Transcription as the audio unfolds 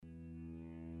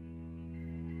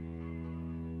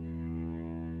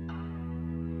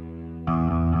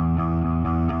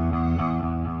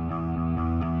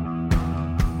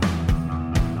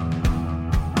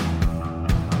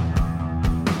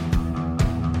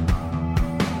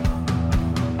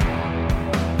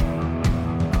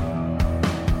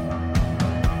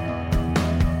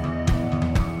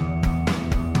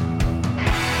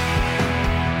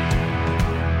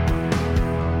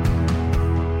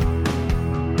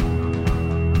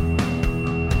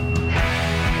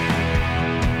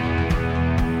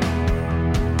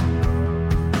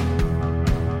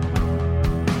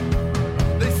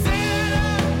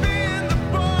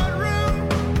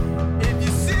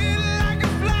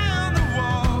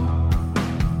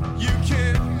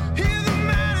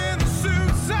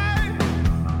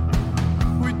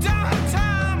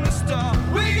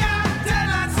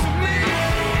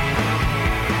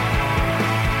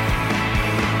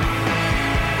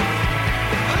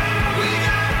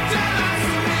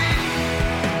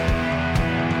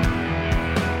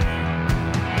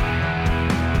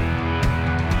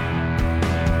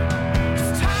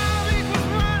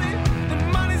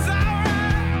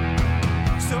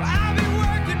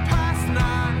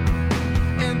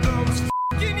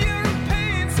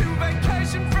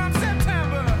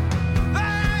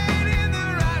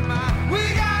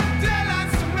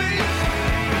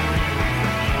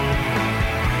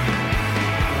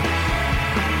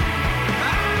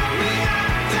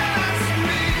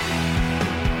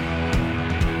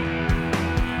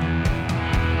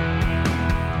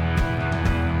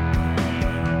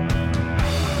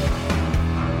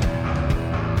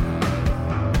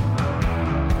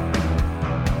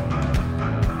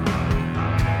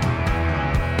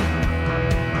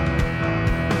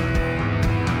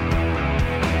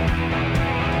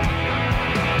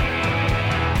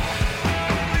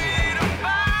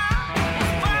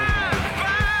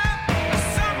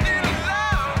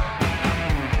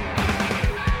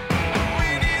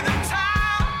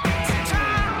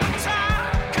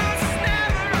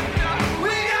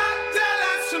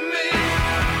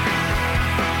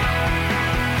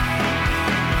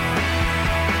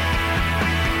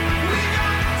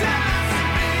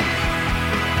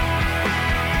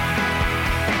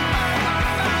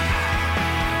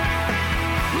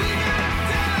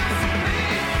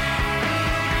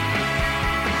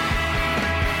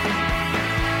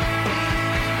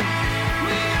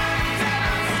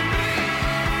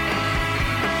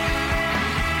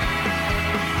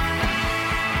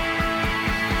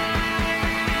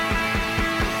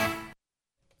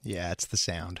That's the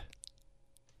sound.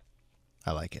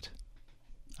 I like it.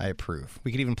 I approve.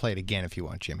 We could even play it again if you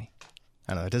want, Jimmy.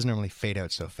 I don't know. It doesn't normally fade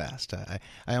out so fast. I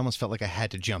almost felt like I had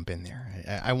to jump in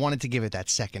there. I wanted to give it that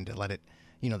second to let it,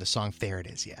 the song, there it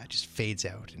is. Yeah, it just fades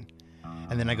out.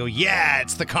 And then I go, yeah,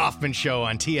 it's the Kaufman Show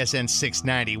on TSN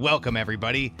 690. Welcome,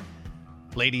 everybody.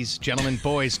 Ladies, gentlemen,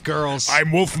 boys, girls.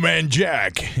 I'm Wolfman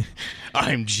Jack.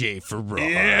 I'm Jay Farrar.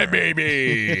 Yeah,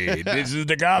 baby. This is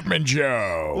the Kaufman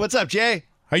Show. What's up, Jay?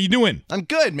 How you doing? I'm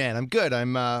good, man. I'm good.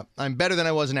 I'm better than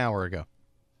I was an hour ago.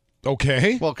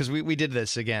 Okay. Well, because we did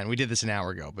this again. We did this an hour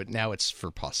ago, but now it's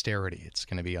for posterity. It's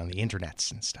going to be on the internets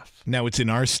and stuff. Now it's in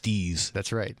our steez.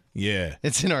 That's right. Yeah.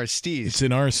 It's in our steez. It's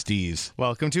in our steez.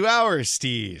 Welcome to our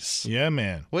steez. Yeah,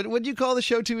 man. What did you call the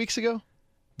show 2 weeks ago?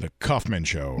 The Kaufman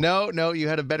Show. No, you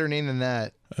had a better name than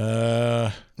that.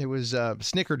 It was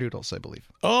Snickerdoodles, I believe.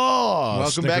 Oh,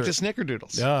 welcome back to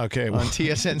Snickerdoodles. Yeah, okay. On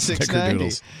TSN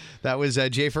 690. That was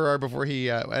Jay Farrar before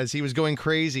as he was going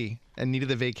crazy and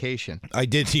needed a vacation. I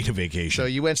did need a vacation. So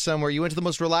you went somewhere. You went to the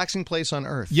most relaxing place on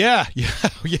earth. Yeah.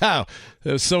 It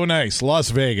was so nice. Las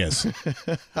Vegas.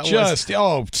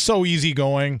 So easy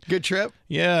going. Good trip?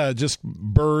 Yeah, just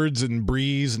birds and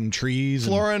breeze and trees.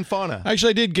 Flora and fauna.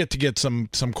 Actually, I did get some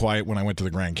quiet when I went to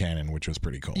the Grand Canyon, which was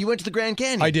pretty cool. You went to the Grand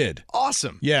Canyon? I did.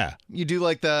 Awesome. Yeah. You do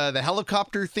like the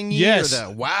helicopter thingy? Yes.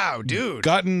 Wow, dude.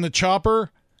 Got in the chopper.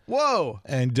 Whoa.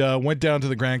 And went down to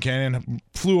the Grand Canyon,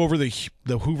 flew over the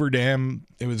Hoover Dam.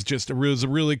 It was a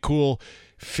really cool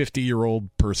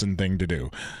 50-year-old person thing to do.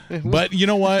 But you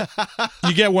know what?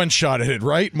 You get one shot at it,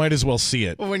 right? Might as well see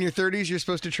it. Well, when you're 30s, you're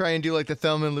supposed to try and do like the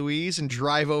Thelma and Louise and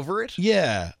drive over it?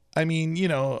 Yeah. I mean,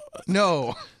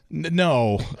 No.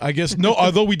 No, I guess no.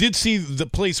 Although we did see the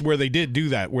place where they did do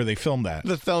that, where they filmed that.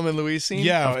 The Thelma and Louise scene?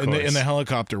 Yeah, in the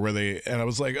helicopter and I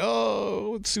was like,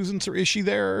 oh, Susan, is she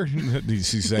there?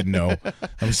 She said no.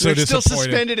 I'm so They're disappointed. Still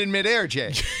suspended in midair,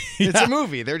 Jay. Yeah. It's a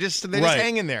movie. They're just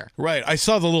hanging there. Right. I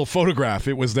saw the little photograph.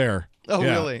 It was there. Oh,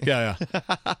 yeah. really? Yeah.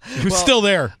 It was still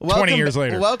there 20 years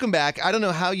later. Welcome back. I don't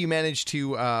know how you managed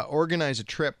to organize a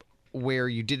trip where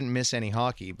you didn't miss any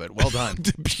hockey, but well done.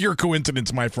 Pure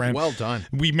coincidence, my friend. Well done.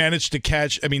 We managed to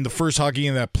catch, the first hockey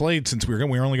game that played, since we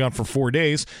were only gone for 4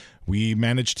 days, we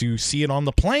managed to see it on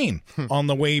the plane on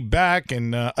the way back,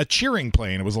 and a cheering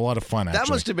plane. It was a lot of fun, actually. That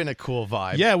must have been a cool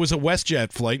vibe. Yeah, it was a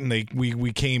WestJet flight, and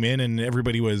we came in, and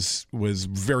everybody was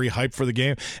very hyped for the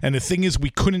game. And the thing is,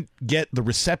 we couldn't get the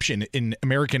reception in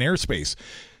American airspace.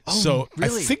 Oh, so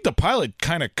really? I think the pilot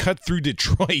kind of cut through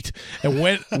Detroit and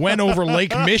went over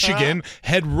Lake Michigan,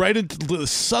 head right into the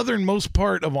southernmost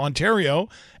part of Ontario,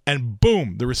 and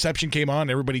boom, the reception came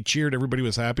on. Everybody cheered. Everybody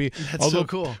was happy. That's so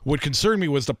cool. What concerned me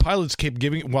was the pilots kept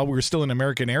giving, while we were still in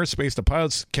American airspace, the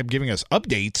pilots kept giving us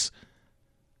updates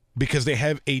because they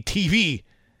have a TV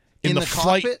in the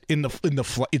flight. Cockpit? In the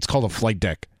flight, it's called a flight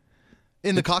deck.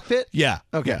 In the cockpit? Yeah.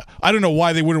 Okay. Yeah. I don't know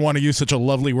why they wouldn't want to use such a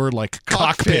lovely word like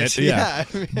cockpit. Yeah.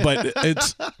 But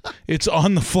it's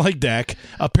on the flight deck.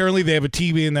 Apparently they have a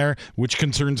TV in there, which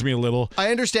concerns me a little.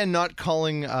 I understand not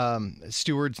calling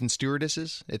stewards and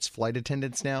stewardesses. It's flight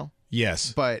attendants now.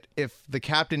 Yes. But if the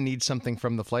captain needs something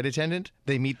from the flight attendant,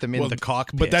 they meet them in the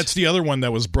cockpit. But that's the other one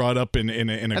that was brought up in a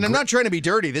And I'm not trying to be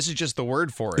dirty. This is just the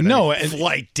word for it. No.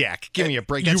 Flight deck. Give me a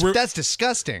break. That's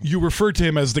disgusting. You referred to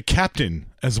him as the captain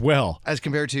as well. As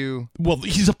compared to? Well,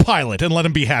 he's a pilot, and let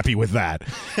him be happy with that.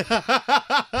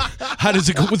 How does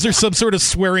it go? Was there some sort of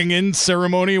swearing-in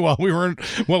ceremony while we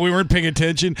weren't paying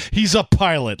attention? He's a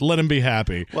pilot. Let him be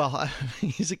happy. Well,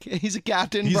 he's a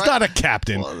captain. He's not a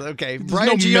captain. Well, okay. There's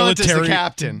Brian Giant is the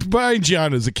captain. Brian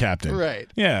Giant is a captain. Right.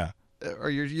 Yeah.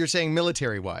 Or you're saying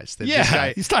military-wise. That yeah. This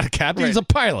guy, he's not a captain. Right. He's a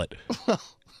pilot.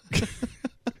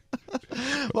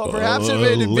 Well, perhaps if it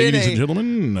had been ladies and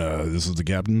gentlemen, this is the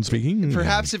captain speaking.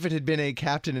 Perhaps if it had been a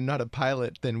captain and not a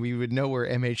pilot, then we would know where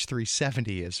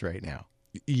MH370 is right now.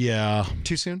 Yeah.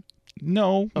 Too soon?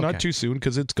 No, Okay. Not too soon,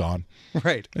 because it's gone.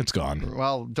 Right. It's gone.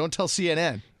 Well, don't tell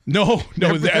CNN. No.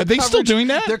 Are they still doing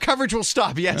that? Their coverage will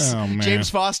stop, yes. Oh, man. James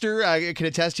Foster can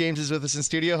attest. James is with us in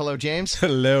studio. Hello, James.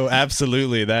 Hello,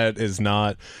 absolutely. That is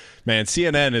not... Man,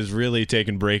 CNN has really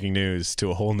taken breaking news to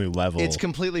a whole new level. It's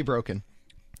completely broken.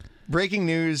 Breaking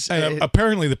news. And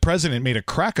apparently the president made a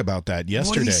crack about that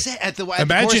yesterday. What did he say at the Imagine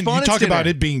you correspondence talk dinner? about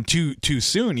it being too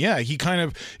soon. Yeah, he kind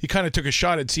of took a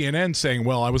shot at CNN saying,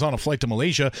 "Well, I was on a flight to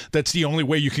Malaysia. That's the only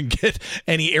way you can get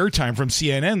any airtime from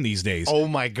CNN these days." Oh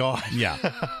my God. Yeah.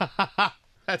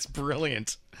 That's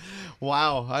brilliant.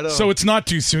 Wow. I don't. So it's not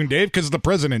too soon, Dave, because the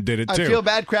president did it too. I feel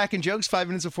bad cracking jokes 5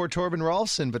 minutes before Torben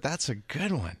Rolfson, but that's a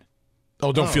good one.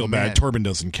 Oh, don't feel man. bad. Torben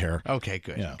doesn't care. Okay,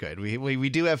 good, Yeah. good. We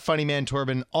do have funny man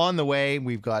Torben on the way.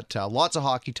 We've got lots of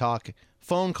hockey talk,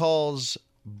 phone calls,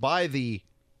 by the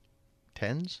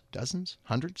tens, dozens,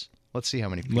 hundreds. Let's see how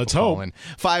many people Let's call hope. in.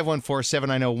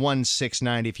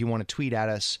 514-790-1690 if you want to tweet at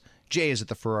us. Jay is at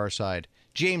the Farrar side.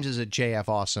 James is at JF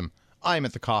Awesome. I'm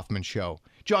at the Kaufman Show.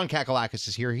 John Kakalakis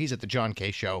is here. He's at the John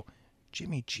K Show.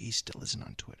 Jimmy G still isn't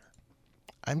on Twitter.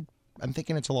 I'm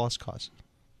thinking it's a lost cause.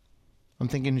 I'm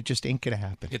thinking it just ain't going to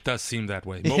happen. It does seem that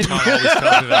way. Mo Khan always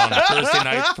tells me that on a Thursday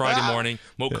night, Friday morning.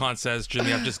 Mo Khan says,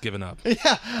 Jimmy, I've just given up.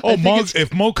 Yeah. Oh,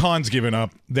 if Mo Khan's given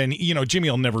up, then, Jimmy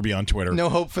will never be on Twitter. No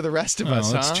hope for the rest of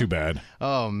us, That's huh? too bad.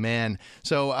 Oh, man.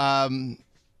 So,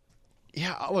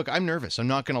 yeah, look, I'm nervous. I'm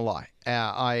not going to lie.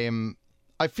 I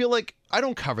feel like I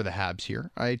don't cover the Habs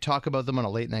here. I talk about them on a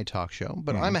late night talk show,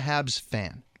 but I'm a Habs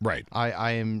fan. Right.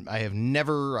 I have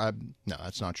never, no,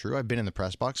 that's not true. I've been in the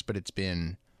press box, but it's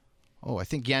been, I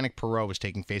think Yannick Perreault was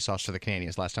taking faceoffs for the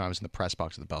Canadiens last time I was in the press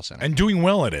box at the Bell Center. And doing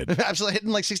well at it. Absolutely, hitting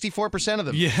like 64% of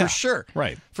them. Yeah. For sure.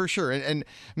 Right. For sure. And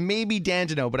maybe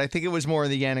Dandino, but I think it was more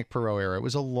in the Yannick Perreault era. It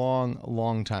was a long,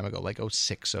 long time ago, like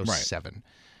 06, 07. Right.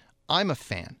 I'm a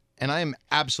fan, and I am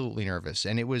absolutely nervous.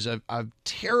 And it was a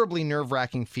terribly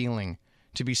nerve-wracking feeling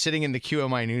to be sitting in the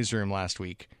QMI newsroom last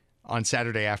week on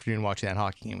Saturday afternoon watching that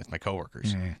hockey game with my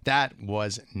coworkers. That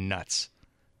was nuts.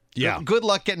 Yeah. Good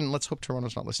luck getting, let's hope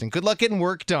Toronto's not listening, good luck getting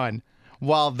work done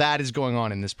while that is going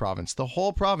on in this province. The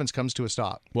whole province comes to a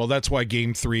stop. Well, that's why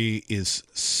Game 3 is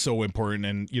so important.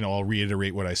 And, I'll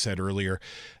reiterate what I said earlier.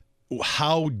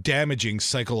 How damaging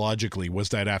psychologically was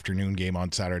that afternoon game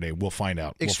on Saturday? We'll find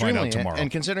out. Extremely. We'll find out tomorrow.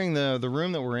 And considering the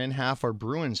room that we're in, half are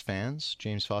Bruins fans.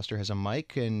 James Foster has a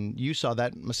mic, and you saw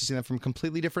that, must have seen that from a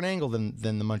completely different angle than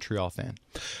the Montreal fan.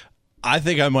 I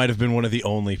think I might have been one of the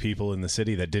only people in the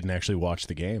city that didn't actually watch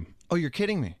the game. Oh, you're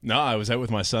kidding me. No, I was out with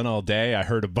my son all day. I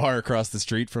heard a bar across the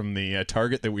street from the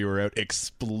Target that we were out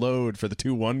explode for the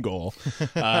 2-1 goal.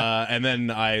 And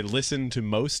then I listened to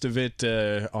most of it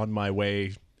on my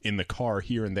way in the car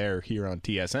here and there here on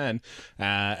TSN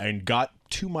and got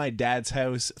to my dad's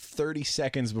house 30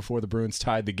 seconds before the Bruins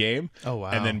tied the game. Oh, wow.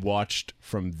 And then watched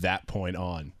from that point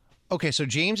on. Okay, so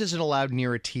James isn't allowed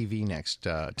near a TV next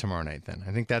tomorrow night then.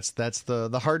 I think that's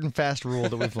the hard and fast rule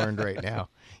that we've learned right now.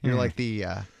 You're like the...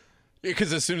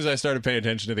 Because as soon as I started paying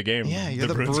attention to the game, you're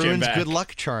the Bruins came Bruins back. good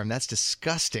luck charm. That's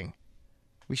disgusting.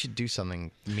 We should do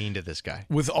something mean to this guy.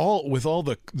 With all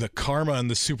the karma and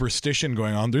the superstition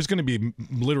going on, there's going to be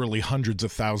literally hundreds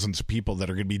of thousands of people that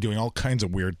are going to be doing all kinds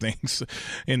of weird things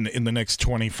in the next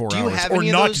 24 hours, or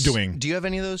not doing. Do you have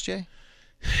any of those, Jay?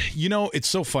 It's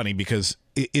so funny because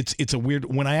it's a weird.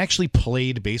 When I actually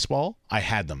played baseball, I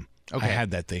had them. Okay. I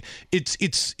had that thing.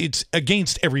 It's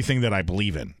against everything that I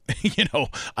believe in.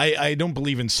 I don't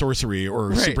believe in sorcery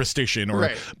or superstition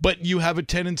but you have a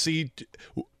tendency to,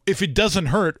 if it doesn't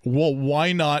hurt, well,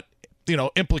 why not,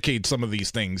 implicate some of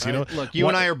these things, Look, you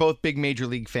and I are both big Major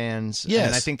League fans. Yes.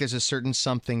 And I think there's a certain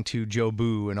something to Joe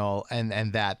Boo and all, and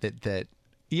that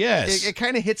yes. It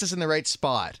kind of hits us in the right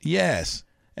spot. Yes.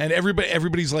 And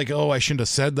everybody's like, oh, I shouldn't have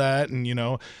said that. And,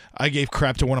 I gave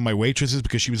crap to one of my waitresses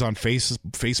because she was on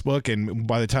Facebook. And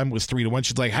by the time it was 3-1,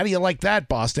 she's like, how do you like that,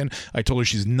 Boston? I told her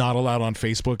she's not allowed on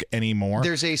Facebook anymore.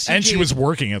 And she was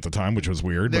working at the time, which was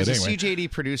weird. There's but anyway. a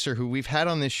CJD producer who we've had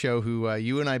on this show who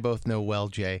you and I both know well,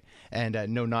 Jay. And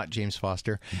no, not James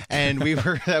Foster. And we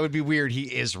were, that would be weird. He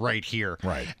is right here.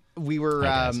 Right. We were,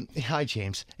 hi,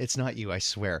 James. It's not you, I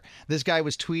swear. This guy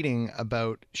was tweeting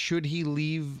about should he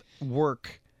leave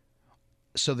work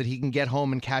so that he can get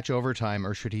home and catch overtime,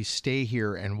 or should he stay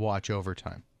here and watch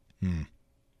overtime?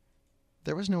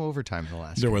 There was no overtime in the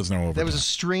last game. There was no overtime. That was a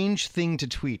strange thing to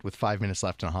tweet with 5 minutes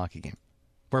left in a hockey game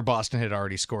where Boston had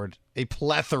already scored a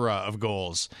plethora of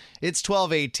goals. It's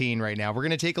 12:18 right now. We're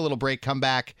going to take a little break, come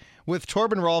back with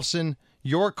Torben Rolfsson,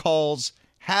 your calls,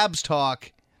 Habs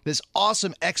talk, this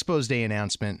awesome Expos Day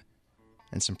announcement,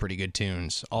 and some pretty good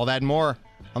tunes. All that and more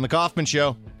on The Kaufman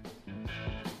Show.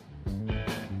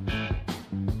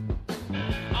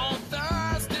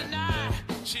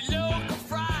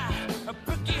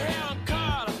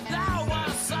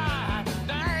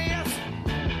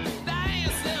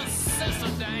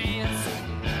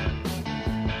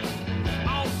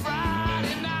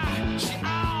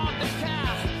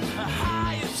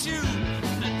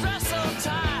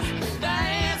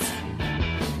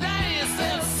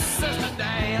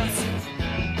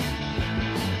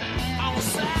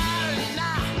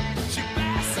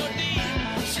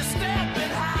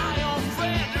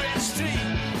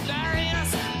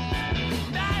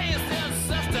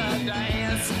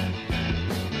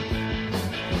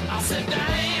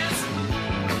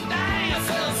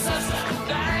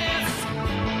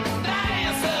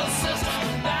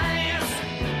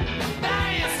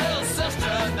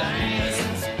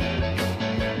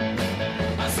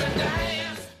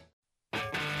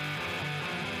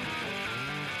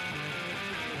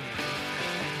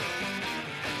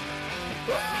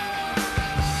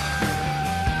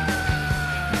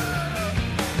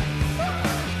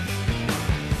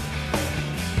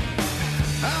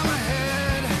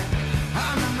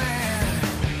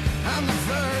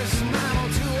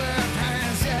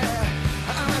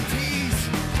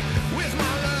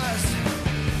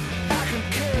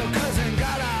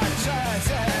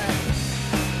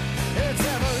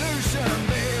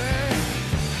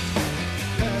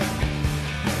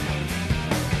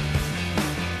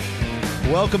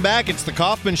 Welcome back. It's the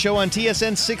Kaufman Show on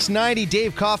TSN 690.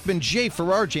 Dave Kaufman, Jay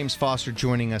Farrar, James Foster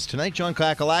joining us tonight. John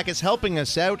Kakalakis helping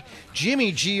us out.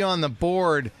 Jimmy G on the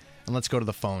board. And let's go to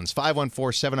the phones.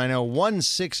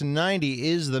 514-790-1690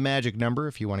 is the magic number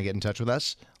if you want to get in touch with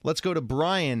us. Let's go to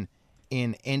Brian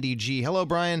in NDG. Hello,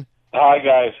 Brian. Hi,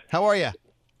 guys. How are you?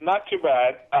 Not too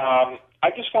bad. I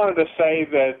just wanted to say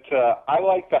that I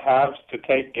like the Habs to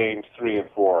take games 3 and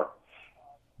 4.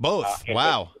 Both.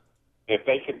 Wow. If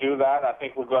they could do that, I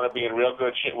think we're going to be in real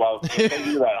good shape. Well, if they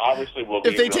do that, obviously we'll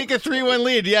be If they take a 3-1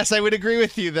 lead, yes, I would agree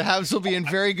with you. The Habs will be in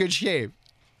very good shape.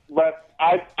 But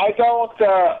I don't.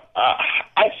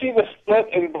 I see the split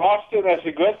in Boston as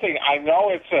a good thing. I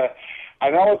know it's a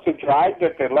drag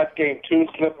that they let Game 2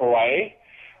 slip away,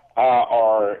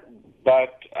 but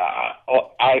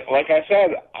like I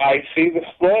said, I see the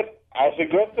split as a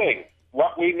good thing.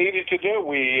 What we needed to do,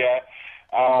 we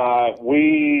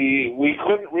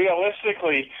couldn't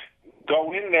realistically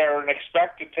go in there and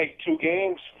expect to take 2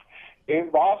 games in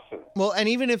Boston. Well, and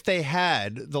even if they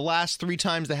had, the last 3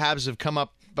 times the Habs have come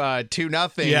up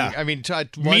 2-0. Yeah. I mean,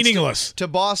 meaningless to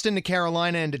Boston, to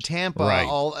Carolina, and to Tampa. Right.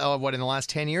 All in the last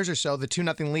 10 years or so, the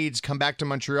 2-0 leads come back to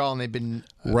Montreal, and they've been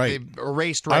Right. they've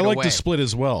erased right away. I like the split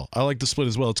as well.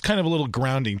 It's kind of a little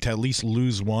grounding to at least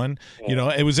lose one. Yeah. You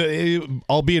know,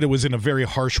 albeit it was in a very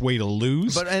harsh way to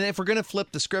lose. And if we're going to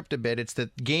flip the script a bit, it's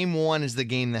that Game 1 is the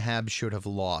game the Habs should have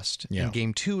lost, Yeah. and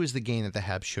Game 2 is the game that the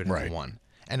Habs should have Right. won.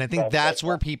 And I think that's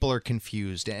where people are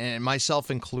confused, and myself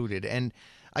included. And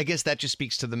I guess that just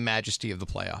speaks to the majesty of the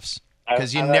playoffs,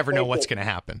 because you And I never know think what's that- going to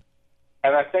happen.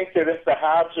 And I think that if the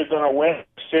Habs are going to win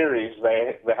the series,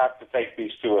 they have to take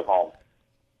these 2 at home.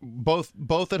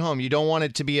 Both at home. You don't want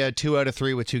it to be a 2 out of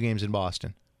 3 with 2 games in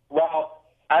Boston. Well,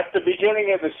 at the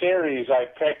beginning of the series, I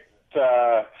picked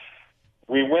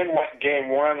we win Game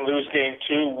 1, lose Game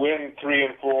 2, win 3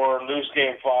 and 4, lose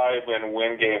Game 5, and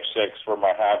win Game 6 for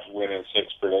my Habs win in 6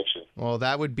 prediction. Well,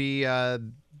 that would be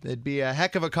it'd be a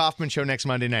heck of a Kaufman show next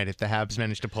Monday night if the Habs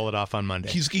managed to pull it off on Monday.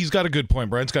 He's got a good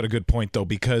point. Brian's got a good point though,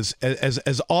 because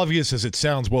as obvious as it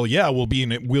sounds, well, yeah, we'll be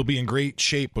in great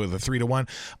shape with a 3-1.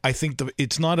 I think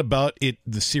it's not about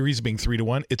the series being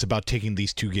 3-1. It's about taking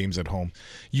these 2 games at home.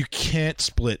 You can't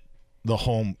split the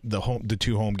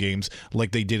 2 home games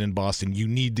like they did in Boston. You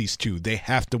need these 2. They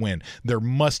have to win. They're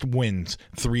must wins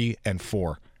 3 and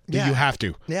 4. Yeah. You have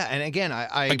to. Yeah, and again,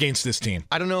 I against this team.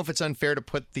 I don't know if it's unfair to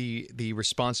put the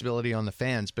responsibility on the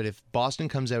fans, but if Boston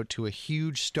comes out to a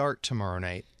huge start tomorrow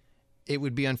night, it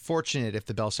would be unfortunate if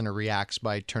the Bell Center reacts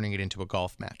by turning it into a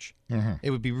golf match. Mm-hmm. It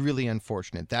would be really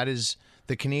unfortunate. That is,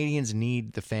 the Canadians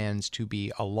need the fans to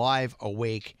be alive,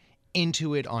 awake,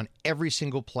 into it on every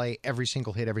single play, every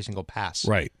single hit, every single pass.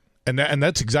 Right. And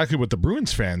that's exactly what the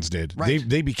Bruins fans did. Right.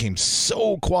 They became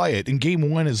so quiet in Game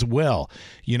 1 as well.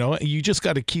 You know, you just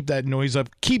got to keep that noise up.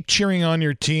 Keep cheering on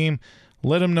your team.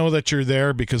 Let them know that you're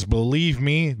there, because believe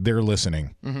me, they're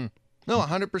listening. Mm-hmm. No,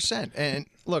 100%. And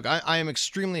look, I am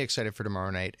extremely excited for tomorrow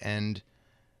night, and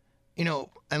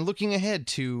and looking ahead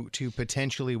to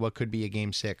potentially what could be a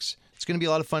Game 6. It's going to be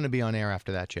a lot of fun to be on air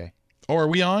after that, Jay. Oh, are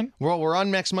we on? Well, we're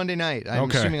on next Monday night. I'm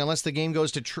Okay. assuming, unless the game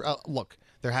goes to look,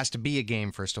 there has to be a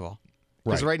game first of all,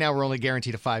 because right now we're only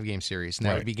guaranteed a 5-game series, and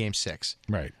that would be Game 6.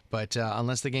 Right. But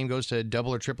unless the game goes to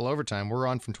double or triple overtime, we're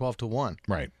on from 12 to 1.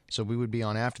 Right. So we would be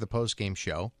on after the post-game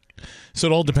show. So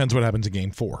it all depends what happens in Game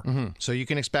 4. Mm-hmm. So you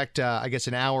can expect, I guess,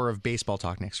 an hour of baseball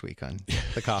talk next week on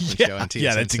the Kaufman Show. On TSN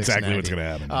Yeah, that's exactly 690. what's going to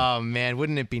happen. Oh, man,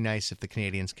 wouldn't it be nice if the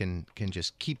Canadians can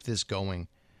just keep this going?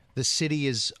 The city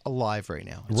is alive right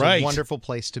now. It's Right. a wonderful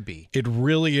place to be. It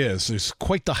really is. There's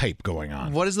quite the hype going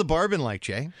on. What has the bar been like,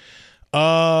 Jay?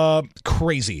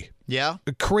 Crazy. Yeah?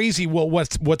 Crazy. Well,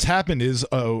 what's happened is,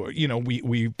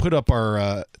 we put up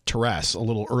our terrace a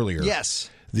little earlier. Yes.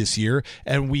 This year,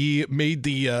 and we made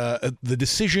the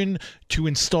decision to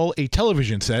install a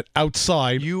television set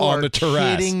outside on the terrace. You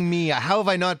are kidding me. How have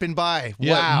I not been by?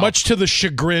 Yeah, Wow. much to the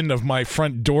chagrin of my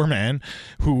front doorman,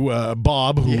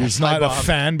 Bob, who is not a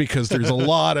fan, because there's a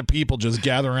lot of people just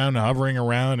gather around and hovering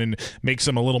around, and makes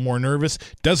him a little more nervous.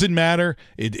 Doesn't matter.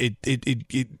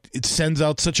 It sends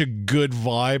out such a good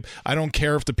vibe. I don't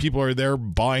care if the people are there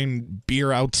buying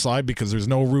beer outside, because there's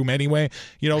no room anyway.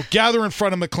 Gather in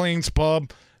front of McLean's Pub.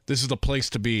 This is the place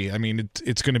to be. I mean,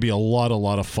 it's going to be a lot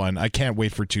of fun. I can't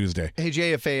wait for Tuesday. Hey,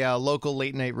 Jay, if a local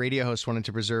late-night radio host wanted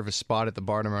to reserve a spot at the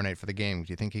bar tomorrow night for the game,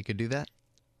 do you think he could do that?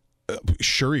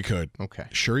 Sure he could. Okay.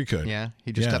 Sure he could. Yeah?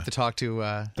 He'd just have to talk to...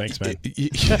 Thanks, man.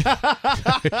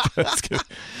 That's good.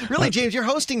 Really, James, you're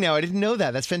hosting now. I didn't know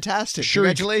that. That's fantastic. Sure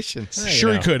Congratulations.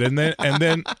 Sure he could. And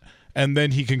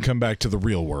then he can come back to the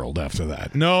real world after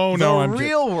that. No, The I'm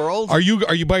real world? Are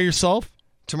you by yourself?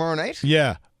 Tomorrow night?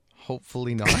 Yeah.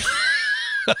 Hopefully not.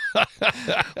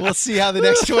 We'll see how the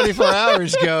next 24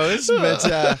 hours goes.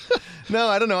 But no,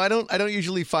 I don't know. I don't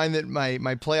usually find that my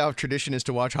playoff tradition is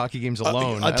to watch hockey games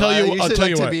alone. I'll tell you. I I'll tell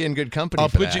you to what. be in good company. I'll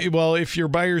for put that. you. Well, if you're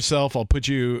by yourself, I'll put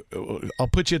you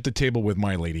at the table with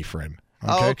my lady friend.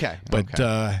 Okay? Oh, okay.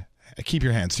 But keep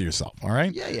your hands to yourself. All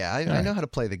right. Yeah. I know how to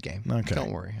play the game. Okay.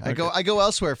 Don't worry. I go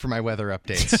elsewhere for my weather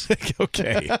updates.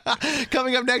 Okay.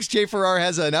 Coming up next, Jay Farrar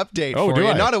has an update Oh, for do you.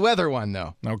 I? Not a weather one,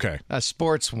 though. Okay. A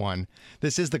sports one.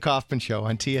 This is the Kaufman Show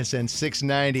on TSN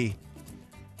 690.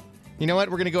 You know what?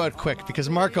 We're going to go out quick because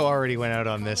Marco already went out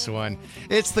on this one.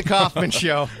 It's the Kaufman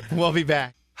Show. We'll be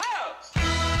back.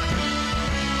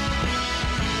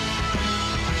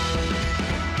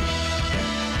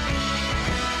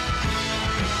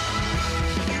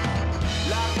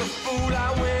 Like a fool,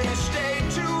 I went and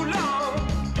stayed too long.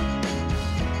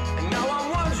 And now I'm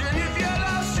wondering if your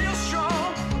love's still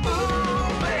strong.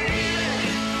 Ooh, baby,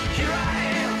 here I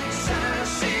am,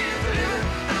 sans-serif, living,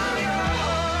 I'm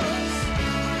yours.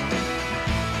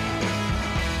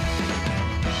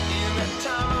 In that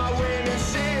time I went and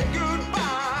said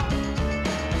goodbye.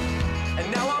 And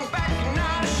now I'm back and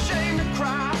not ashamed to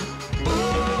cry.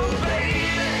 Ooh,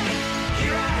 baby,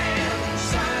 here I am,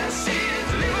 sans-serif,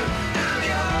 living, I'm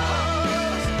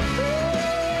yours.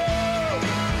 Ooh,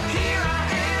 here I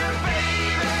am,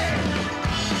 baby,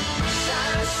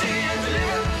 sans-serif,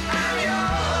 living, I'm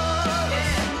yours.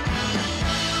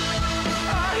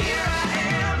 Oh, here I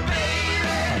am,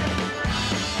 baby,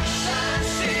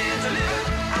 sans-serif,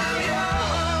 living, I'm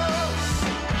yours.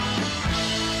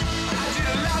 I did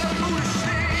a lot of foolish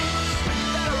things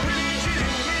that I really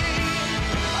didn't mean.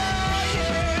 Oh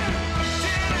yeah,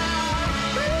 did I?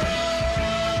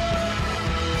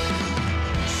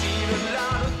 Seen a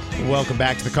lot of things. Welcome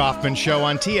back to the Kaufman Show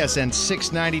on TSN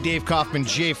 690. Dave Kaufman,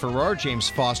 Jay Farrar, James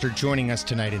Foster joining us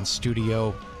tonight in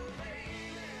studio.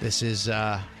 This is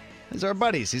our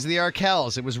buddies. These are the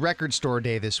Arkells. It was Record Store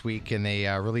Day this week, and they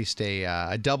released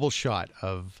a double shot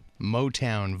of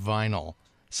Motown vinyl.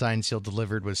 Signed, sealed,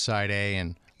 delivered was side A,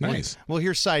 and Nice. we'll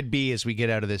hear side B as we get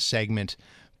out of this segment.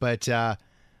 But,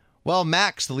 well,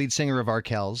 Max, the lead singer of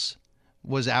Arkells,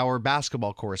 was our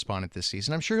basketball correspondent this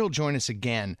season. I'm sure he'll join us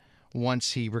again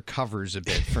once he recovers a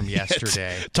bit from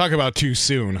yesterday. Talk about too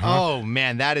soon, huh? Oh,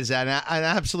 man, that is an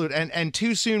absolute... And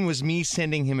too soon was me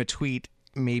sending him a tweet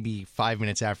maybe 5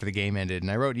 minutes after the game ended.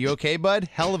 And I wrote, "You okay, bud?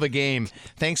 Hell of a game.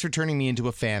 Thanks for turning me into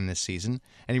a fan this season."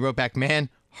 And he wrote back, "Man,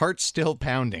 heart's still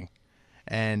pounding."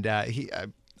 And I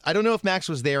don't know if Max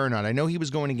was there or not. I know he was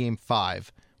going to Game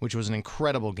 5, which was an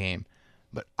incredible game.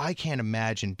 But I can't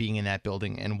imagine being in that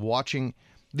building and watching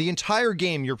the entire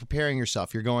game. You're preparing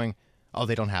yourself. You're going, "Oh,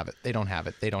 they don't have it. They don't have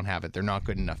it. They don't have it. They're not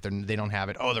good enough. They don't have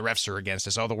it. Oh, the refs are against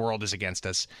us. Oh, the world is against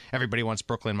us. Everybody wants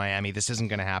Brooklyn, Miami. This isn't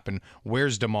going to happen.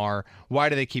 Where's DeMar? Why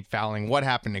do they keep fouling? What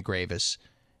happened to Gravis?"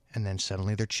 And then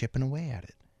suddenly they're chipping away at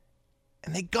it.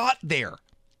 And they got there.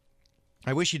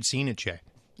 I wish you'd seen it, Jay.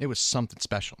 It was something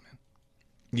special, man.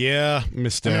 Yeah,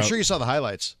 missed And out. I'm sure you saw the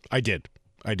highlights. I did.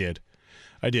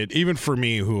 Even for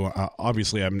me, who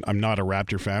obviously I'm not a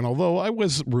Raptor fan, although I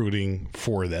was rooting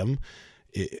for them.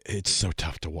 It's so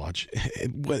tough to watch.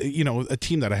 You know, a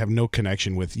team that I have no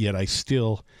connection with, yet I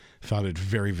still found it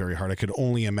very, very hard. I could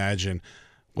only imagine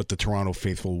what the Toronto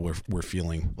faithful were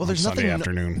feeling on Sunday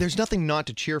afternoon. There's nothing not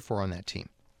to cheer for on that team.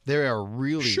 They're a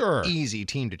really Sure. easy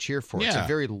team to cheer for. It's Yeah. a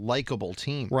very likable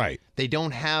team. Right. They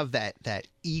don't have that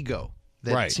ego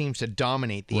that Right. seems to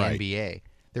dominate the Right. NBA.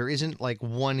 There isn't like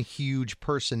one huge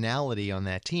personality on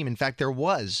that team. In fact, there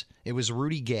was. It was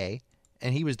Rudy Gay,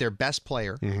 and he was their best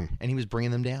player, and he was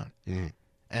bringing them down.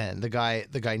 And the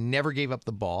guy never gave up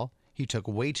the ball. He took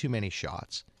way too many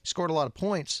shots. Scored a lot of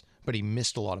points, but he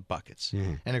missed a lot of buckets.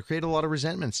 And it created a lot of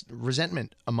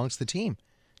resentment amongst the team.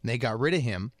 And they got rid of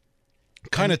him.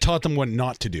 Kind of taught them what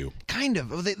not to do. Kind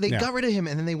of. They Yeah. got rid of him,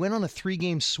 and then they went on a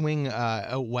 3-game swing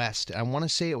out west. I want to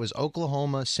say it was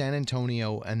Oklahoma, San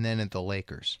Antonio, and then at the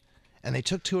Lakers. And they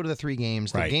took 2 out of the 3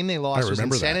 games. The Right. game they I lost was in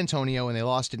remember San that. Antonio, and they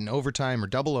lost it in overtime or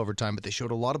double overtime, but they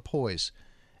showed a lot of poise.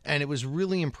 And it was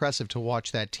really impressive to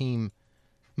watch that team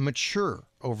mature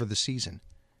over the season.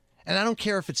 And I don't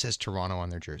care if it says Toronto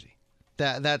on their jersey.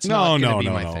 That's not going to be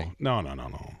my thing. No.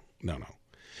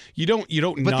 You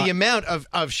don't. But not, the amount of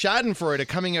schadenfreude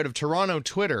coming out of Toronto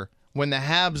Twitter when the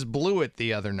Habs blew it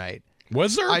the other night.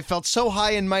 was there? I felt so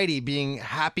high and mighty being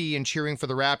happy and cheering for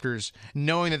the Raptors,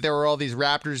 knowing that there were all these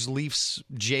Raptors, Leafs,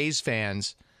 Jays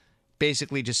fans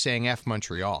basically just saying F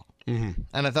Montreal. And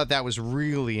I thought that was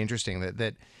really interesting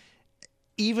that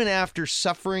even after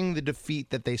suffering the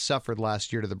defeat that they suffered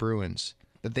last year to the Bruins,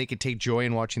 that they could take joy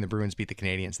in watching the Bruins beat the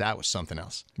Canadians, that was something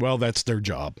else. Well, that's their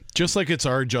job. Just like it's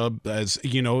our job, as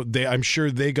you know, I'm sure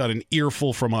they got an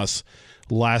earful from us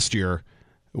last year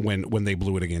when they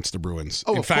blew it against the Bruins.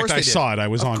 Oh, in of fact, course I they did. saw it. I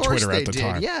was Of on course Twitter they at the did.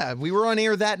 time. Yeah, we were on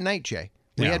air that night, Jay.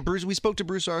 Yeah. We spoke to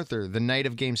Bruce Arthur the night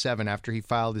of Game 7 after he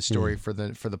filed his story for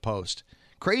the Post.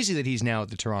 Crazy that he's now at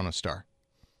the Toronto Star.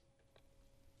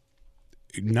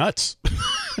 Nuts.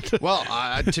 Well,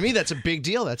 to me, that's a big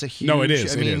deal. That's a huge. No, it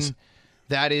is. I It mean, is.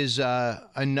 that is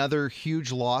another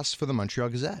huge loss for the Montreal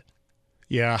Gazette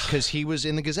Yeah. because he was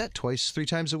in the Gazette 3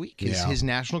 times a week. Yeah. His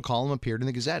national column appeared in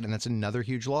the Gazette, and that's another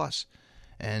huge loss.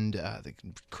 And the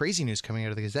crazy news coming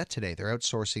out of the Gazette today: they're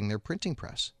outsourcing their printing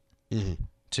press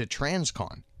to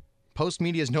Transcon. Post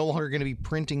Media is no longer going to be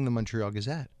printing the Montreal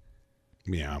Gazette.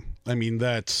 Yeah. I mean,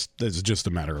 that's just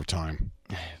a matter of time.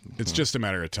 It's just a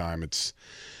matter of time. It's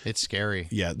scary.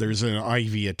 Yeah, there's an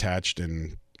IV attached,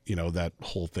 and that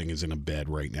whole thing is in a bed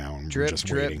right now, and we're Drip, just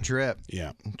drip, waiting. drip.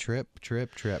 Yeah. Drip,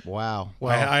 drip, drip. Wow.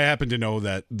 Well, I happen to know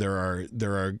that there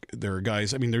are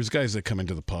guys. I mean, there's guys that come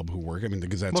into the pub who work. I mean, the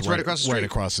Gazette's Well, it's right across the street. Right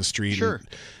across the street. Sure.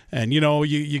 And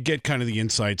you get kind of the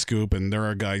inside scoop, and there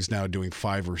are guys now doing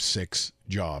 5 or 6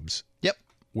 jobs. Yep.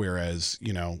 Whereas,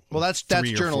 well, that's 3 or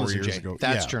 4 journalism, years Jay. ago.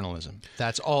 That's Yeah. journalism.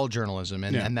 That's all journalism,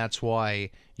 and Yeah. and that's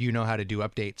why you know how to do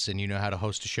updates, and you know how to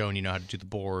host a show, and you know how to do the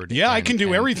board. Yeah, I and- can do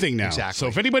and- everything now. Exactly. So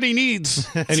if anybody needs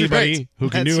That's anybody right. who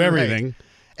can That's do right. everything,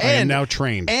 I am now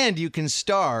trained. And you can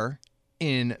star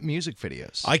in music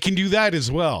videos. I can do that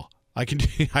as well.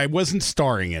 I wasn't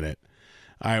starring in it.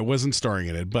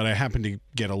 But I happened to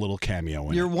get a little cameo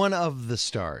in You're it. one of the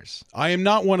stars. I am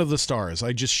not one of the stars.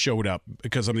 I just showed up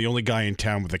because I'm the only guy in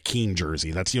town with a Keen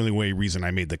jersey. That's the only reason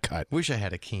I made the cut. Wish I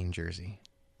had a Keen jersey.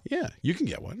 Yeah, you can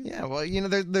get one. Yeah, well,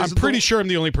 there's I'm pretty sure I'm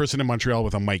the only person in Montreal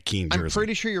with a Mike Keen jersey. I'm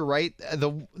pretty sure you're right.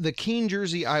 The Keen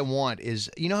jersey I want is,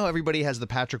 how everybody has the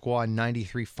Patrick Waugh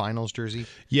 93 finals jersey?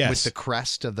 Yes. With the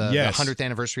crest of the Yes. 100th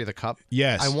anniversary of the Cup?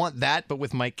 Yes. I want that, but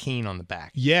with Mike Keen on the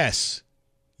back. Yes.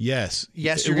 Yes,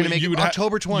 you're going to make it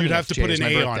October 20th. You'd have to Jay, put is an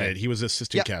my A on birthday. it. He was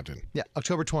assistant captain. Yeah,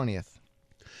 October 20th.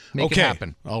 Make Okay. it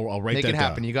happen. I'll write Make that it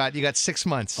happen. down. You got 6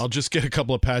 months. I'll just get a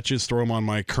couple of patches, throw them on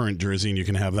my current jersey, and you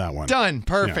can have that one. Done.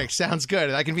 Perfect. Sounds good.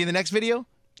 I can be in the next video?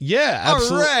 Yeah, All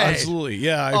absolutely. right. Absolutely.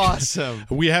 Yeah. Awesome.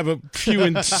 We have a few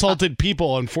insulted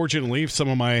people, unfortunately. Some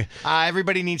of my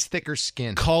Everybody needs thicker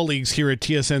skin. colleagues here at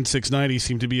TSN 690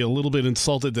 seem to be a little bit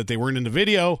insulted that they weren't in the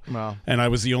video, Well. and I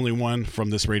was the only one from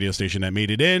this radio station that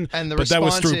made it in. And the but that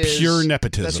was response through is- pure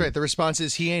nepotism. That's right. The response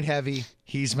is, he ain't heavy.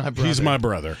 He's my brother. He's my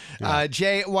brother. Yeah.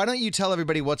 Jay, why don't you tell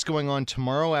everybody what's going on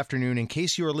tomorrow afternoon in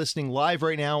case you are listening live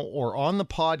right now or on the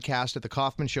podcast at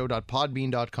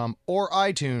thekaufmanshow.podbean.com or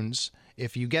iTunes.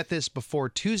 If you get this before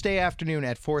Tuesday afternoon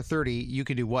at 4:30, you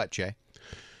can do what, Jay?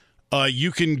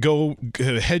 You can go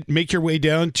ahead, make your way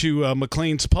down to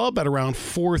McLean's Pub at around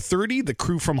 4:30. The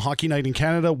crew from Hockey Night in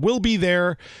Canada will be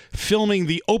there filming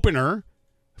the opener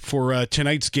for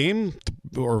tonight's game,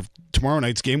 or tomorrow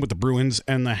night's game with the Bruins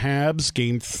and the Habs,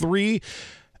 Game 3.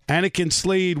 Anakin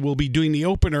Slade will be doing the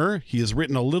opener. He has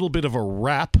written a little bit of a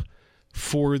rap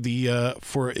for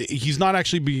he's not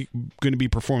actually going to be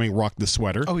performing Rock the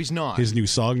Sweater. Oh, he's not? His new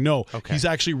song. No. Okay. He's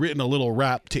actually written a little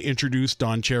rap to introduce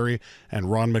Don Cherry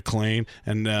and Ron McLean,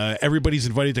 and everybody's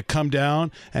invited to come down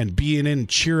and be in and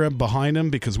cheer him behind him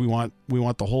because we want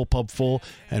the whole pub full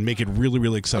and make it really,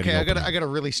 really exciting. Okay, opening. I got a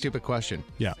really stupid question.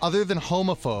 Yeah. Other than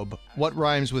homophobe, what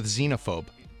rhymes with xenophobe?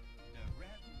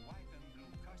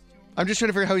 I'm just trying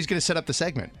to figure out how he's going to set up the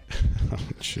segment. Oh,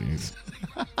 jeez.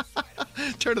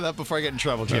 Turn it up before I get in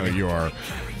trouble, Oh, Jimmy. you are.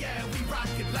 Yeah, we rock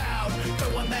it loud.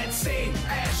 Go on that same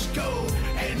ash go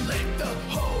and let the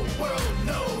whole world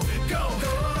know. Go,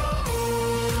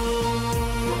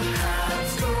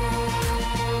 Habs, go.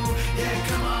 Yeah,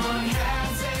 come on,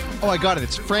 Habs. Oh, I got it.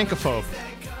 It's francophobe.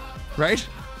 Right?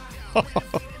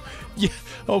 Yeah.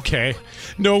 Okay.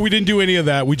 No, we didn't do any of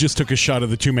that. We just took a shot of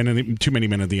the too many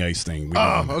men on the ice thing. We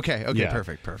Oh, didn't- okay. Yeah.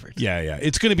 Perfect. Yeah.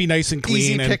 It's going to be nice and clean.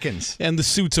 Easy and, pickings. And the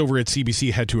suits over at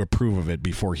CBC had to approve of it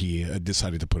before he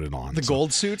decided to put it on. The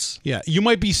gold suits? Yeah. You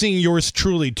might be seeing yours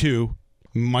truly, too,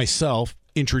 myself,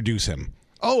 introduce him.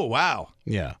 Oh, wow.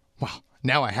 Yeah. Well,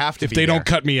 now I have to If be they there. don't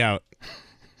cut me out,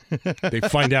 they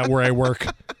find out where I work.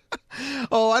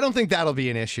 Oh, I don't think that'll be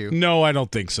an issue. No, I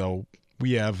don't think so.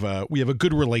 We have a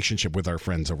good relationship with our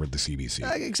friends over at the CBC.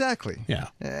 Exactly. Yeah.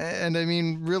 And I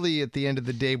mean, really, at the end of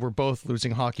the day, we're both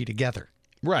losing hockey together.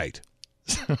 Right.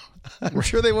 I'm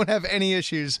sure they won't have any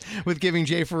issues with giving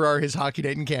Jay Farrar his Hockey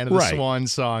Night in Canada Right. Swan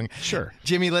song. Sure.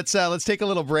 Jimmy, let's take a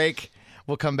little break.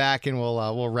 We'll come back and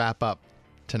we'll wrap up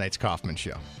tonight's Kaufman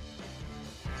show.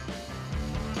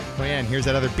 Oh yeah, and here's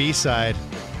that other B-side.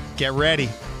 Get ready.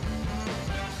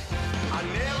 I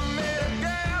never met a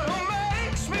girl who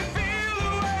makes me feel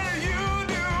the way you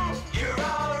do. You're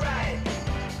alright.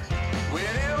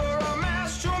 Whenever a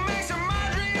master makes my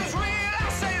dreams real, I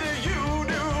say that you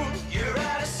do. You're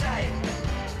out of sight.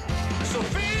 So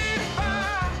feed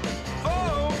my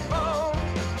phone.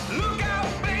 Look out,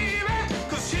 baby,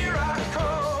 'cause here I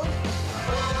come.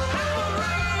 I'm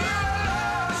bringing your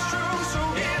love, it's true, so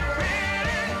get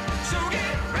ready. So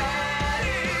get ready.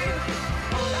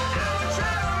 I will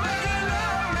try to make you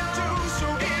love me too, so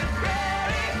get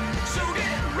ready. So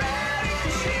get ready,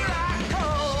 'cause here I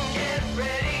come. Get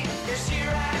ready, 'cause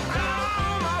here I come.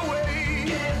 On my way.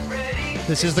 Get ready.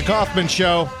 This is the Kaufman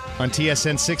Show on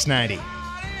TSN 690.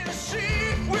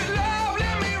 With love,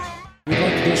 let me We'd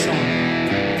like to do a song.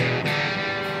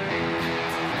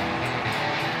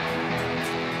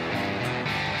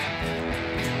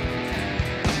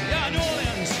 Yeah, New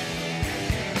Orleans.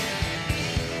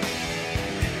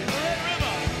 The Red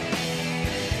River.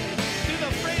 To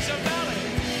the Fraser Valley.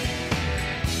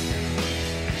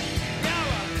 Yeah,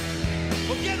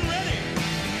 we're getting ready.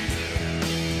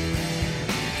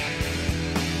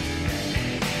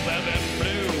 Well, they're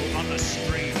blue on the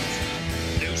street.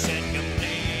 Blue singing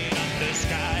under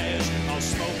skies. All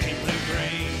smoky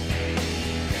blue-green.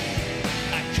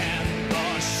 A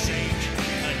canvas shake,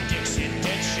 a Dixie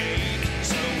dead shake.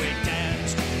 So we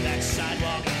danced that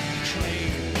sidewalk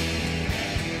clean.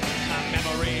 My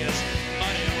memory is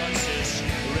muddy. What's this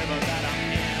river that I'm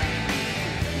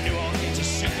in? New Orleans is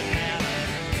Superman.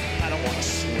 I don't want to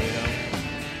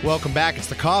swim. Welcome back. It's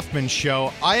the Kaufman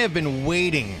Show. I have been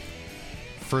waiting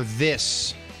for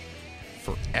this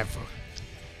forever.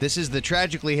 This is the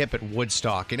Tragically Hip at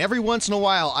Woodstock. And every once in a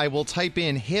while, I will type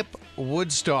in Hip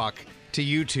Woodstock to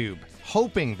YouTube,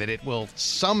 hoping that it will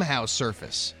somehow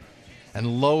surface.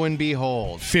 And lo and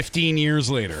behold, 15 years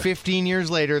later. 15 years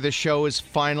later, the show is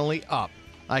finally up.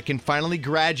 I can finally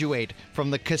graduate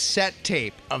from the cassette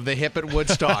tape of the Hip at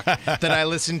Woodstock that I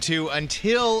listened to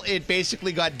until it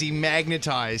basically got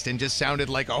demagnetized and just sounded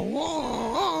like a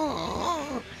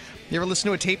whoa. You ever listen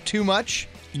to a tape too much?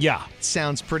 Yeah. It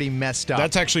sounds pretty messed up.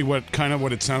 That's actually what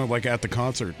it sounded like at the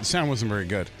concert. The sound wasn't very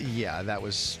good. Yeah, that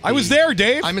was... I was there,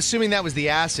 Dave. I'm assuming that was the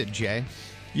acid, Jay.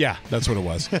 Yeah, that's what it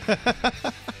was.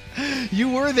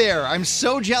 You were there. I'm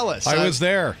so jealous. I was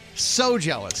there. So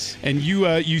jealous. And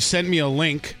you sent me a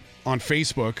link on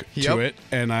Facebook Yep. to it,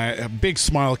 and a big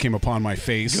smile came upon my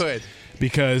face. Good.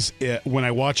 Because when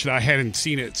I watched it, I hadn't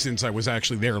seen it since I was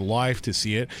actually there live to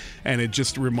see it, and it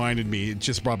just reminded me, it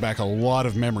just brought back a lot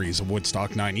of memories of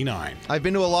Woodstock 99. I've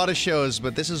been to a lot of shows,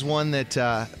 but this is one that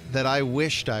I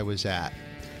wished I was at.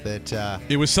 That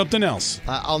It was something else.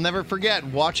 I'll never forget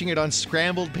watching it on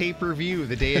scrambled pay-per-view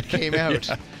the day it came out.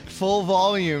 Full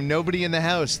volume, nobody in the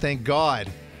house, thank God.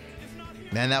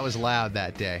 Man, that was loud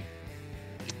that day.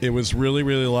 It was really,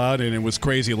 really loud, and it was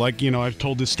crazy. Like, I've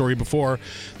told this story before.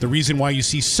 The reason why you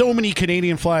see so many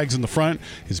Canadian flags in the front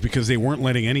is because they weren't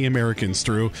letting any Americans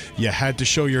through. You had to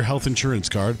show your health insurance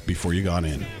card before you got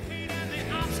in. The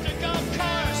obstacle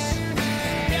course.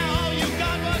 Yeah, all you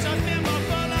got was a thimble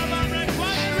full of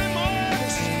unrequited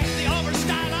remorse. The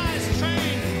over-stylized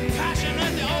train,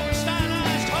 passionate, the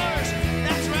over-stylized horse.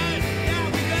 That's right. Yeah,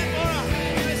 we got more.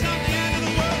 And it's not the end of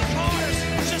the world, of course.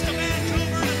 It's just a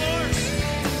Vancouver divorce.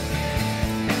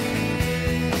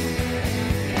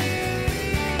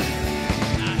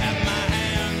 I have my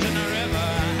hands in the river.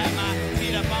 I have my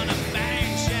feet up on the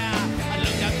banks. Yeah, I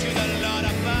looked up to the Lord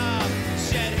above.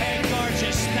 Said, hey,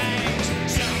 gorgeous things.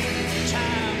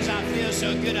 Sometimes I feel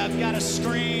so good I've got to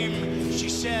scream. She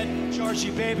said,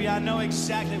 Georgie, baby, I know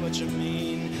exactly what you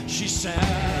mean. She said, I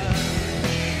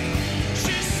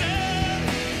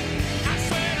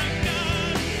swear to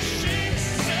God, she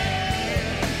said,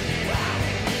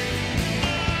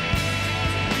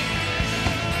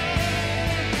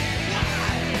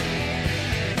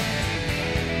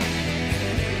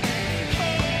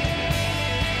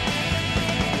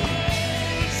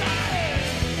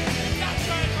 that's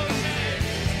right, Jose.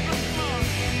 Come on.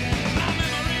 My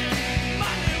memory is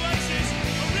my new oasis.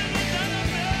 A river down the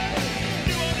road.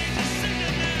 New Orleans is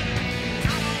singing now. I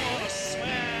don't want to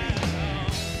swear.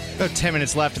 About 10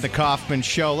 minutes left of the Kaufman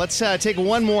Show. Let's take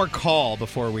one more call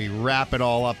before we wrap it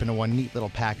all up into one neat little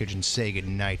package and say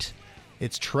goodnight.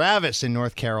 It's Travis in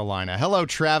North Carolina. Hello,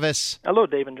 Travis. Hello,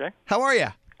 Dave and Jay. How are you?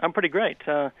 I'm pretty great.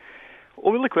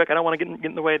 Well, really quick, I don't want to get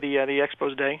in the way of the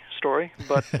Expos Day story,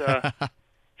 but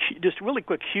just really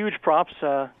quick, huge props,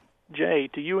 Jay,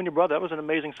 to you and your brother. That was an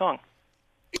amazing song.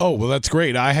 Oh, well, that's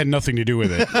great. I had nothing to do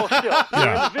with it. Well, still, you're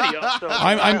in the video. So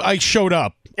I showed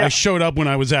up. Yeah. I showed up when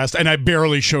I was asked, and I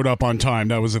barely showed up on time.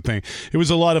 That was the thing. It was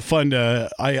a lot of fun.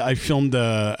 I filmed,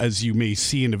 as you may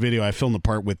see in the video, I filmed the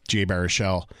part with Jay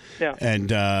Baruchel. Yeah.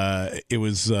 And it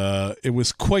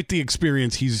was quite the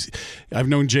experience. I've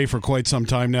known Jay for quite some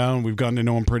time now, and we've gotten to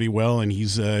know him pretty well. And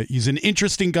he's an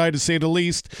interesting guy, to say the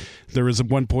least. There is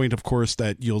one point, of course,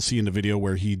 that you'll see in the video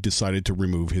where he decided to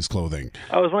remove his clothing.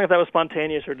 I was wondering if that was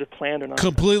spontaneous or just planned or not.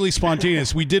 Completely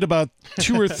spontaneous. We did about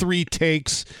 2 or 3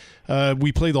 takes.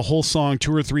 We played the whole song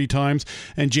 2 or 3 times,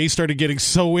 and Jay started getting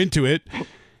so into it,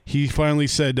 he finally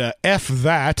said, "F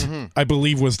that," I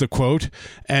believe was the quote,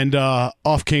 and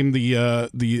off came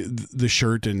the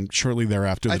shirt, and shortly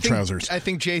thereafter the trousers. I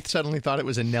think Jay suddenly thought it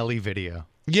was a Nelly video.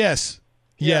 Yes.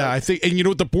 Yeah, I think, and you know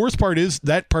what the worst part is?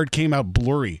 That part came out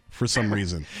blurry for some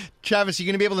reason. Travis, you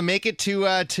going to be able to make it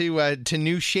to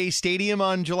New Shea Stadium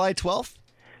on July 12th?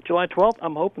 July 12th?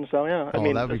 I'm hoping so, yeah.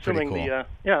 Oh, that would be pretty cool.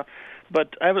 Yeah.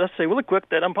 But I have to say really quick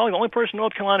that I'm probably the only person in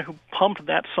North Carolina who pumped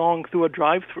that song through a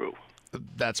drive-thru.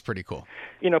 That's pretty cool.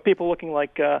 You know, people looking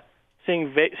like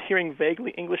hearing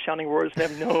vaguely English-sounding words and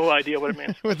have no idea what it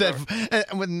means.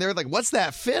 When they're like, "What's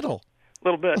that fiddle?" A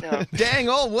little bit, yeah. Dang,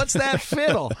 what's that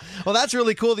fiddle? Well, that's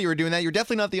really cool that you were doing that. You're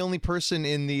definitely not the only person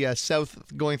in the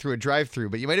South going through a drive-thru,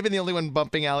 but you might have been the only one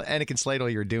bumping out Anakin Slade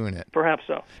while you were doing it. Perhaps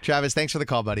so. Travis, thanks for the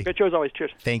call, buddy. Good show as always.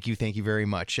 Cheers. Thank you very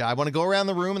much. I want to go around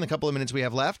the room in the couple of minutes we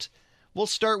have left. We'll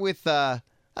start with our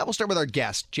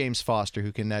guest, James Foster,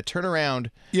 who can turn around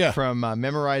from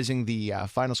memorizing the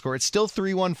final score. It's still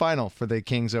 3-1 final for the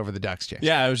Kings over the Ducks, James.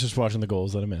 Yeah, I was just watching the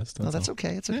goals that I missed. That's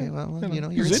okay. It's okay. Yeah. Well,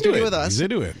 you're in studio with us. He's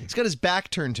into it. He's got his back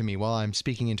turned to me while I'm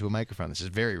speaking into a microphone. This is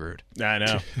very rude. I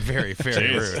know. Very, very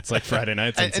Jeez, rude. it's like Friday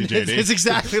nights on And CJD. it's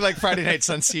exactly like Friday nights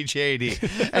on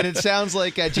CJD. And it sounds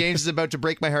like James is about to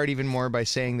break my heart even more by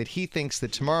saying that he thinks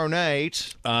that tomorrow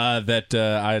night...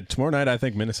 tomorrow night, I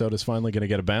think Minnesota's finally going to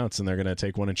get a bounce, and they're going to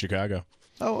take one in Chicago.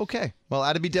 Oh, okay. Well, I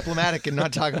had to be diplomatic and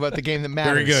not talk about the game that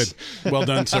matters. Very good. Well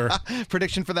done, sir.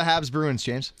 Prediction for the Habs Bruins,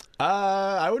 James?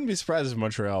 I wouldn't be surprised if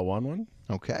Montreal won one.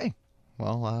 Okay.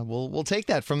 Well, we'll take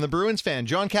that from the Bruins fan.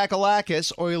 John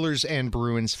Kakalakis, Oilers and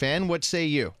Bruins fan. What say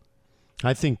you?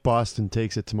 I think Boston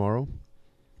takes it tomorrow.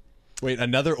 Wait,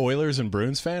 another Oilers and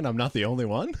Bruins fan? I'm not the only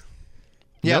one?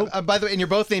 Yeah, Nope. By the way, and you're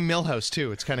both named Millhouse,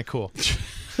 too. It's kind of cool.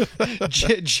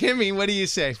 Jimmy, what do you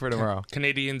say for tomorrow?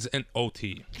 Canadians and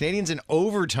OT. Canadians in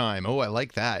overtime. Oh, I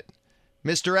like that.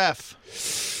 Mr.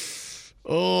 F.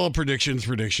 Oh, predictions.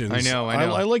 I know.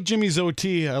 I like Jimmy's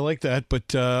OT. I like that.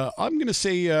 But I'm going to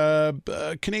say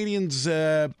Canadians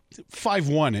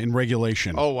 5-1 in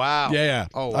regulation. Oh, wow. Yeah.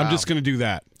 Oh, wow. I'm just going to do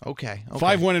that. Okay.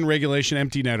 5-1 in regulation,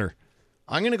 empty netter.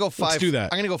 I'm going to go 5. Let's do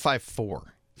that. I'm going to go 5-4.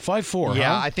 5-4,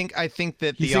 Yeah, huh? I think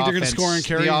that You the think offense, they're gonna score and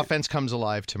carry? The offense comes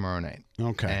alive tomorrow night.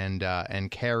 Okay. And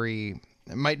Carey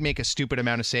might make a stupid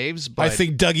amount of saves, but I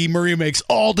think Dougie Murray makes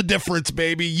all the difference,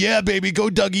 baby. Yeah, baby, go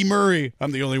Dougie Murray.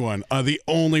 I'm the only one. The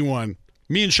only one.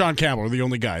 Me and Sean Campbell are the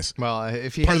only guys. Well,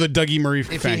 if he Part of the Dougie Murray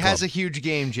if fan he has club. a huge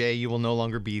game, Jay, you will no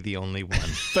longer be the only one.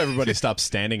 If everybody stops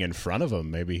standing in front of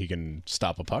him, maybe he can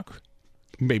stop a puck.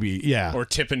 Maybe, yeah. Or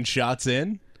tipping shots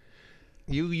in.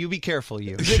 You be careful,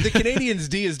 you. The Canadians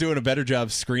D is doing a better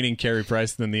job screening Carey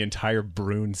Price than the entire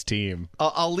Bruins team.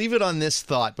 I'll leave it on this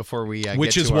thought before we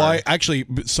Which get is to why, our... actually,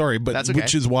 sorry, but That's okay.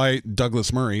 which is why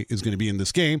Douglas Murray is going to be in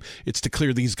this game. It's to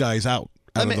clear these guys out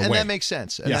of the way. And that makes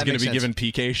sense. And He's that going to makes be sense.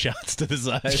 giving PK shots to the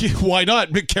side. Why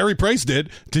not? But Carey Price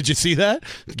did. Did you see that?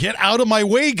 Get out of my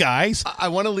way, guys. I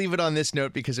want to leave it on this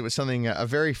note because it was something, a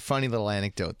very funny little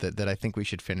anecdote that I think we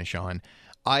should finish on.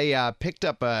 I picked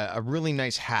up a really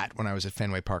nice hat when I was at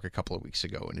Fenway Park a couple of weeks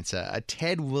ago, and it's a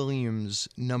Ted Williams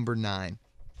number 9.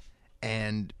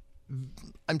 And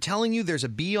I'm telling you, there's a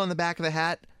B on the back of the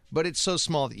hat, but it's so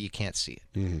small that you can't see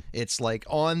it. Mm-hmm. It's like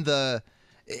on the...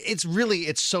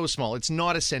 It's so small. It's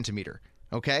not a centimeter,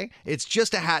 okay? It's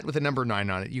just a hat with a number 9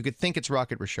 on it. You could think it's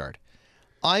Rocket Richard.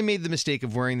 I made the mistake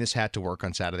of wearing this hat to work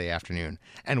on Saturday afternoon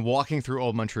and walking through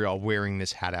Old Montreal wearing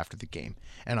this hat after the game.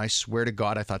 And I swear to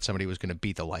God, I thought somebody was going to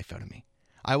beat the life out of me.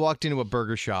 I walked into a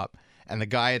burger shop, and the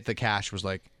guy at the cash was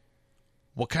like,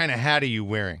 "What kind of hat are you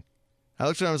wearing?" I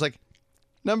looked at him, I was like,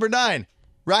 "Number 9,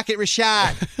 Rocket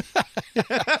Richard."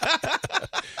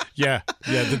 Yeah.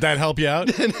 Did that help you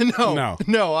out?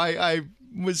 No. I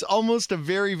was almost a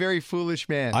very, very foolish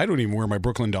man. I don't even wear my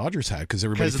Brooklyn Dodgers hat because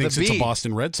everybody 'Cause of the thinks it's B. a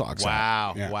Boston Red Sox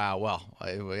Wow. hat. Yeah. Wow. Well,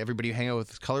 everybody you hang out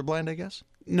with is colorblind, I guess?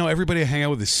 No, everybody I hang out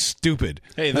with is stupid.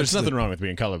 Hey, there's That's nothing wrong with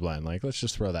being colorblind. Like, let's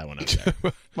just throw that one out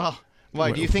there. Well,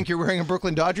 Why, do you think you're wearing a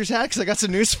Brooklyn Dodgers hat? Because I got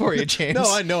some news for you, James. No,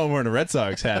 I know I'm wearing a Red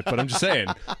Sox hat, but I'm just saying,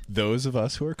 those of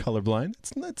us who are colorblind,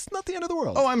 it's not the end of the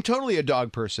world. Oh, I'm totally a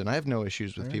dog person. I have no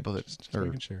issues with people that are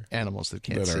making sure. animals that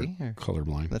can't That are see.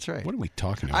 colorblind. That's right. What are we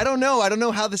talking about? I don't know. I don't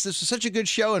know how this is such a good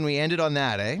show, and we ended on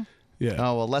that, eh? Yeah.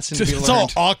 Oh, well, lesson to be It's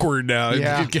learned. all awkward now.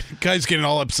 Yeah. Guys getting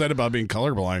all upset about being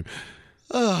colorblind.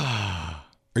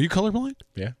 Are you colorblind?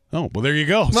 Yeah. Oh, well, there you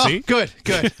go. Well, See? good.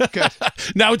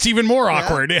 Now it's even more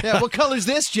awkward. Yeah. What color's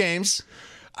this, James?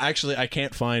 Actually, I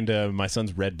can't find my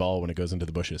son's red ball when it goes into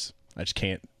the bushes. I just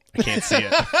can't. I can't see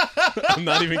it. I'm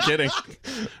not even kidding.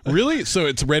 Really? So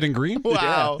it's red and green?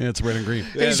 Wow. Yeah, it's red and green.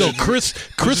 Yeah, so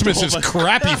Christmas is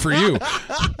crappy for you.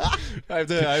 I have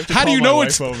to How do call you my know wife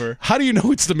it's over How do you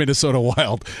know it's the Minnesota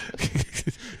Wild?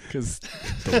 because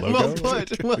the logo. Well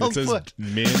put. Well it says put.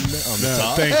 Min on the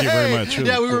top. Thank you very much.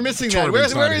 Yeah, we were missing that.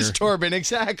 Torben's Where not is here. Torben?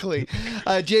 Exactly.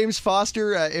 James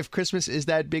Foster, if Christmas is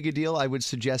that big a deal, I would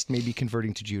suggest maybe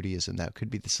converting to Judaism. That could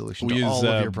be the solution We to use all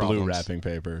of your problems. blue wrapping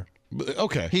paper.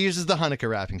 Okay. He uses the Hanukkah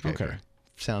wrapping paper. Okay.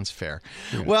 Sounds fair.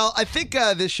 Well, I think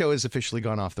this show has officially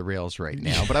gone off the rails right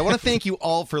now, but I want to thank you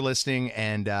all for listening,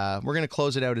 and we're going to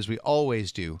close it out as we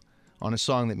always do on a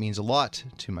song that means a lot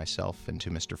to myself and to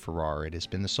Mr. Farrar. It has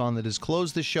been the song that has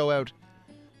closed this show out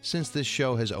since this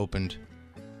show has opened.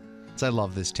 It's I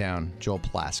Love This Town, Joel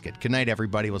Plaskett. Good night,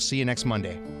 everybody. We'll see you next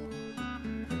Monday.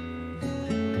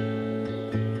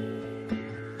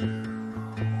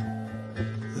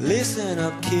 Listen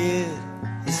up, kid,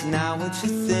 it's not what you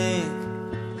think.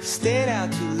 Stayed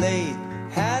out too late,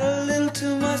 had a little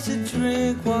too much to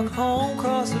drink. Walk home,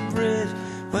 cross the bridge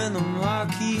when the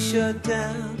marquee shut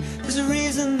down. There's a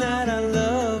reason that I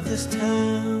love this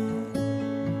town.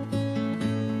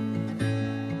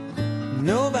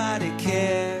 Nobody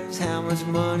cares how much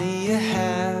money you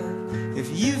have.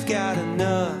 If you've got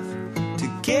enough to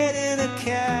get in a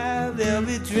cab, there'll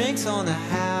be drinks on the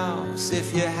house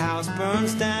if your house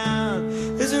burns down.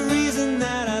 There's a reason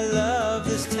that I love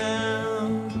this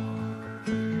town.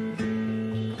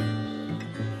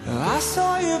 I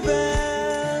saw your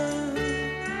band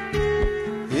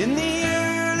in the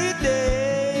early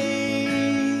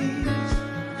days.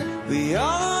 We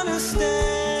all understand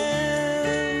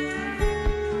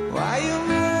why you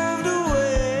moved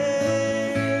away.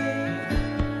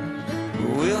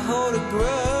 We'll hold a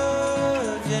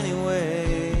grudge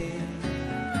anyway.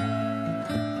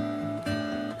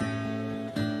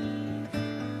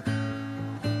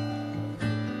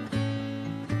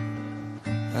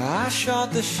 I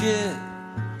shot the shit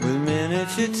with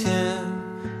miniature Tim.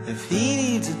 If he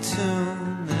needs a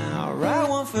tune, then I'll write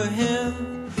one for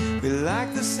him. We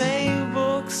like the same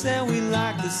books and we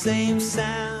like the same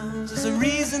sounds. There's a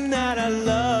reason that I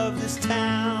love this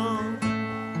town.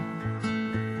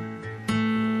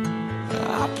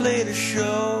 I played a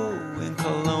show in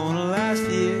Kelowna last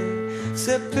year.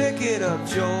 Said pick it up,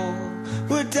 Joel,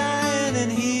 we're dying in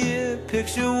here.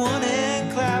 Picture one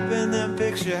hand clapping, then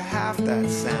picture half that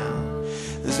sound.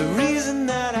 There's a reason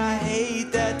that I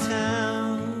hate that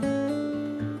town.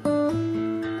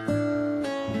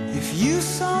 If you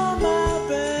saw my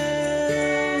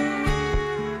band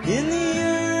in the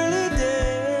early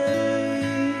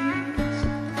days,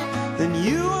 then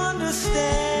you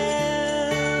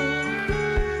understand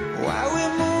why we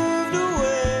moved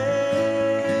away.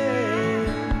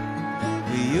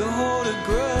 You hold a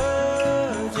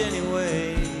grudge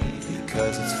anyway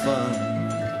because it's fun.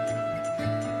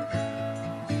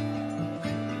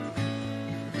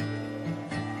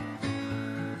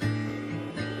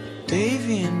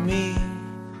 Davy and me,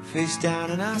 face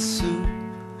down in our suit,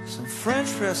 some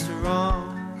French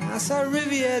restaurant outside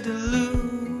Rivière du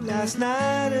Loup. Last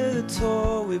night at a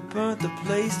tour, we burnt the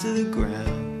place to the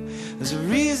ground. There's a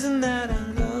reason that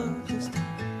I love this town.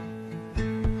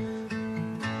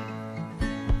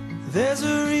 There's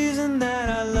a reason that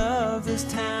I love this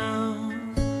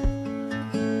town.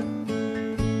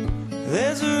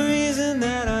 There's a reason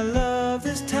that I love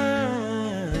this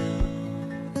town.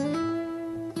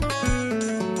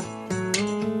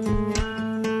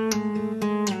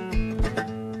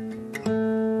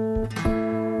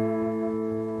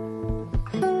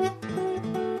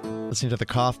 Listening to The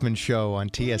Kaufman Show on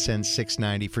TSN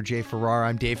 690. For Jay Farrar,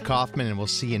 I'm Dave Kaufman, and we'll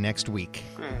see you next week.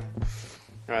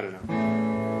 I don't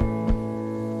know.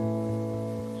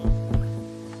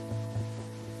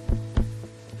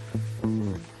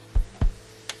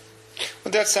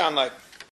 What'd that sound like?